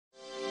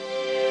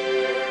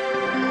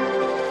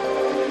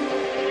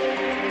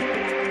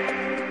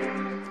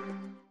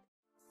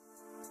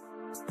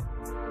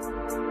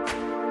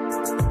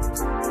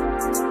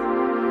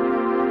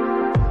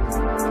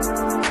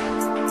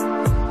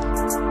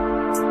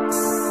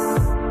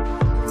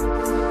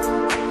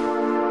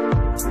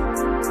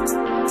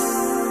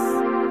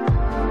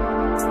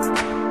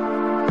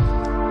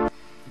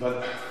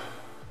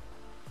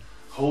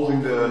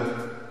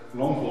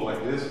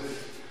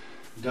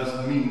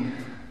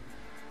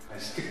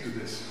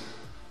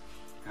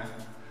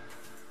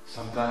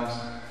Sometimes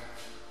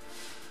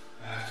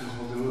I have to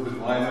hold a little bit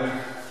wider.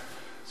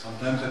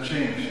 Sometimes I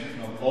change,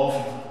 not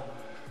often,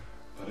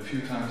 but a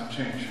few times I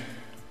change.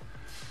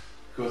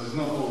 Because it's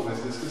not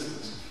always this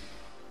distance.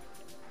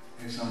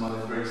 If somebody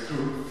breaks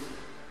through,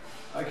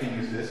 I can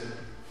use this.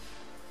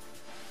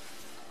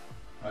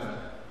 Right?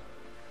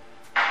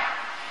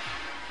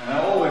 And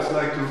I always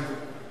like to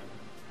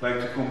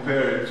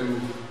compare it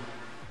to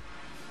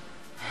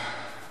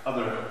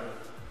other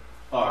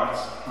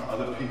arts or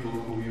other people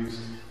who use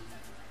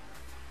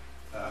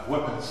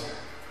weapons.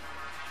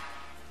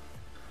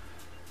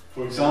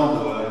 For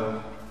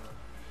example,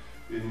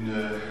 in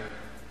the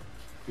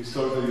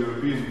historical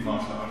European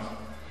martial arts,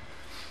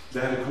 they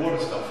had a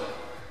quarterstaff,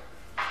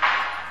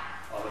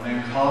 or the name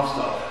is half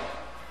staff,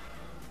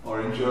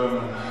 or in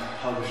German,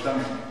 halbe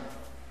Stange.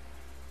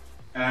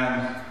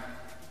 And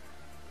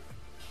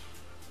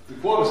the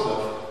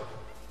quarterstaff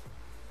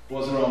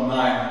was around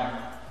 9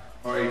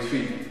 or 8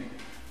 feet,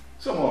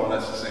 so more or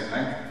less the same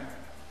length.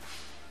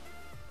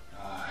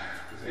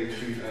 With 8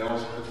 feet I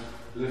also could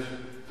lift,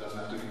 it doesn't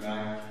have to be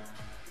 9.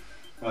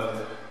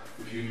 But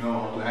if you know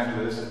how to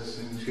handle this, it's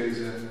in each case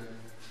an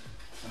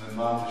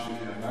advantage if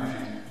you have 9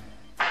 feet.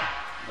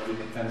 But it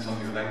depends on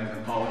your length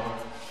and power.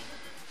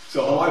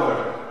 So however,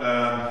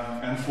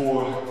 and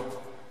for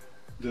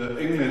the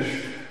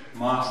English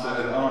master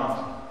at arms,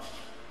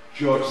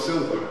 George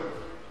Silver,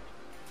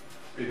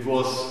 it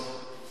was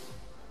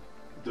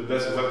the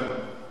best weapon,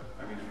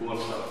 I mean the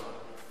quarterstaff.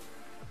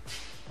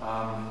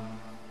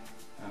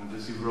 And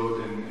this he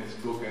wrote in his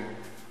book in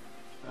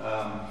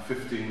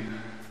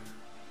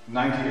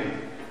 1598.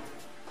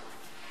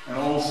 And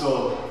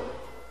also,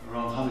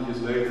 around 100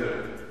 years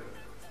later,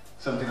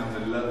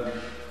 1711,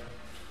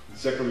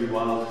 Zachary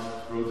Wylde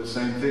wrote the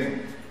same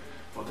thing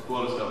about the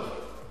quarterstaff.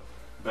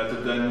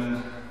 Better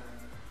than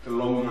the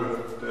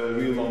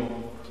real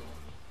long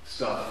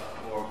stuff,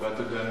 or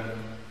better than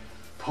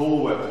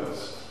pole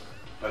weapons,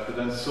 better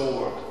than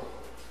sword.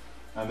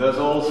 And there's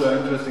also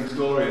an interesting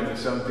story in the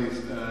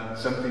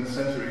 17th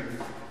century.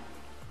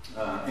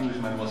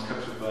 Englishman was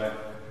captured by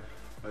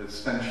the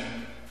Stange,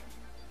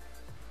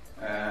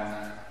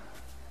 and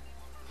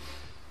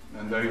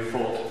there he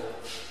fought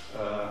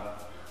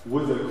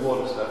with the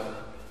quarterstaff.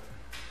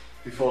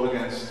 He fought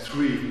against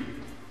 3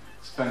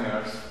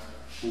 Spaniards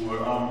who were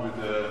armed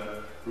with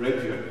a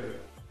rapier.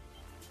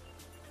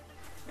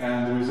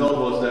 And the result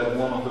was that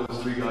one of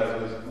those 3 guys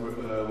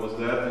was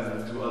dead,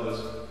 and the 2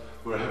 others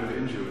were heavily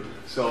injured.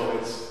 So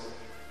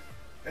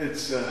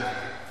it's a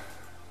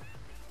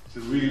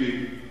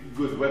really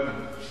good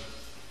weapon.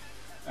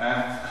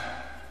 And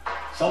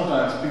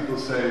sometimes people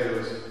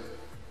say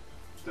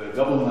the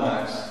double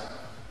knives,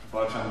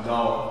 WingTczun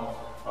Long,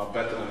 are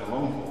better than the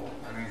long pole.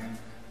 I mean,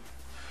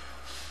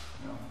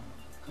 you know,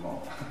 come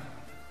on,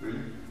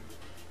 really?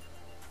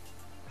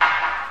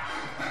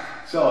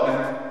 So,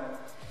 and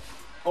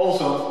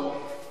also,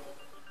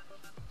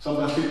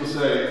 sometimes people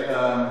say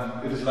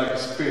it is like a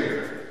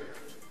spear,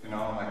 you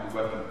know, like a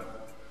weapon.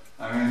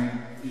 I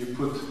mean, you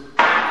put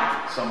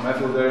some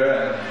metal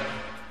there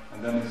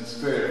and then it's a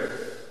spear.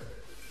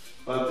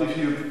 But if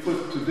you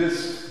put to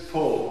this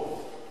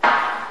pole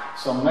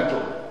some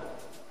metal,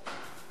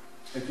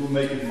 it will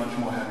make it much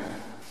more heavy.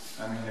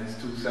 I mean, it's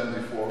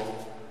 274,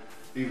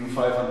 even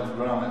 500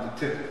 grams at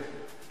the tip.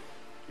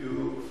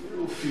 You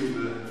will feel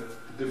the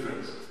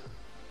difference.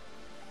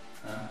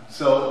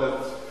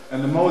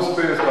 And the most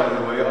spears, by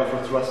the way, are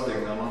for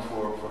thrusting, not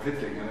for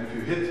hitting. And if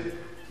you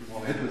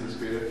want to hit with the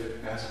spear,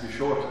 it has to be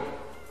shorter.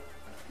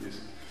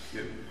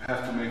 You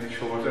have to make it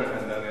shorter,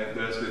 and then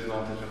there's the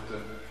advantage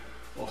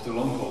of the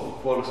long pole,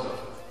 quarterstaff.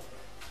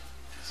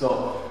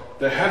 So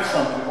they have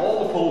something.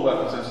 All the pole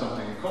weapons have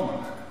something in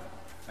common,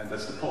 and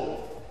that's the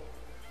pole.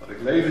 But a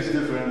glaive is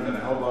different than a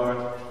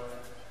halberd.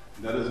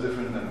 That is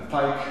different than a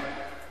pike.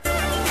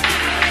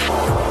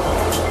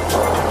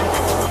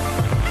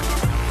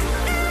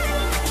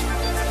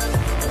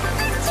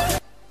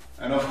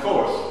 And of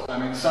course, I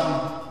mean,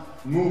 some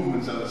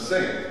movements are the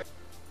same.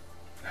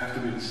 They have to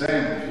be the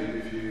same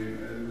if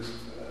you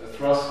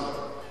thrust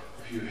or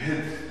if you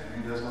hit. I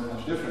mean, there's not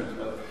much difference,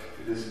 but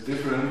it is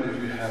different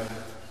if you have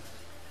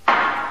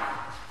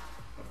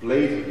a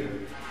blade here.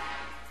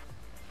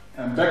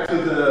 And back to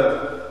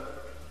the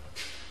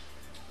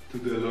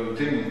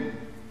WingTczun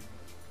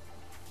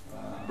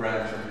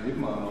branch of the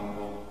EWO Long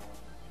Pole.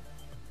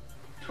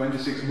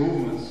 26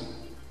 movements,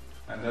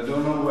 and I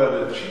don't know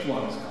where the cheap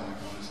one is coming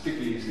from.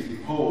 Sticky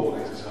pole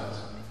exercise.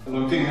 The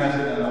WingTczun has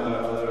it, and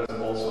others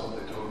also.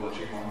 They talk about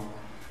Qigong,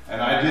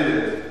 and I did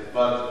it.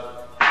 But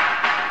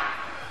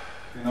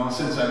you know,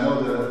 since I know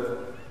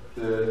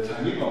the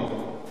Tang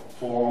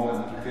form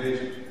and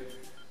application,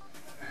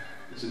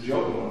 it's a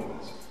joke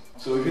movement.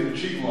 So if you do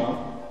Qigong,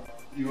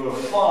 you are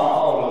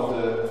far out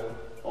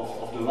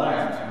of the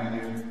line. I mean,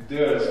 if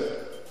there's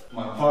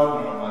my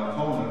partner or my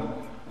opponent,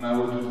 and I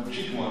will do the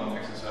Qigong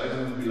exercise, it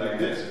will be like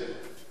this,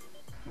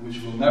 which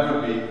will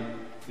never be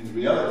in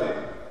reality.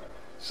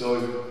 So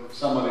if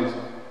somebody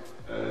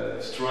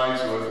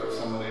strikes or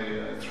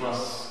somebody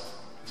thrusts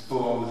his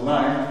pole on the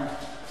line,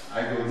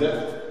 I go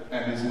there,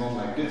 and it's not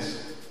like like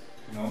this.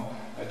 You know,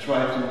 I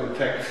try to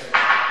attack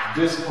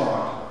this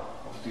part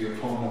of the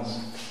opponent's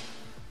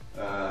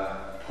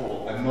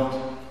pole and not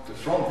the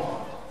front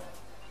part.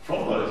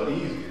 Front part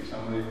is easy. If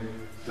somebody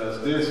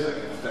does this, I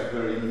can attack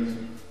very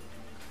easy.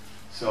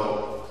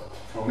 So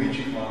for me,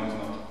 Qigong is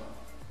not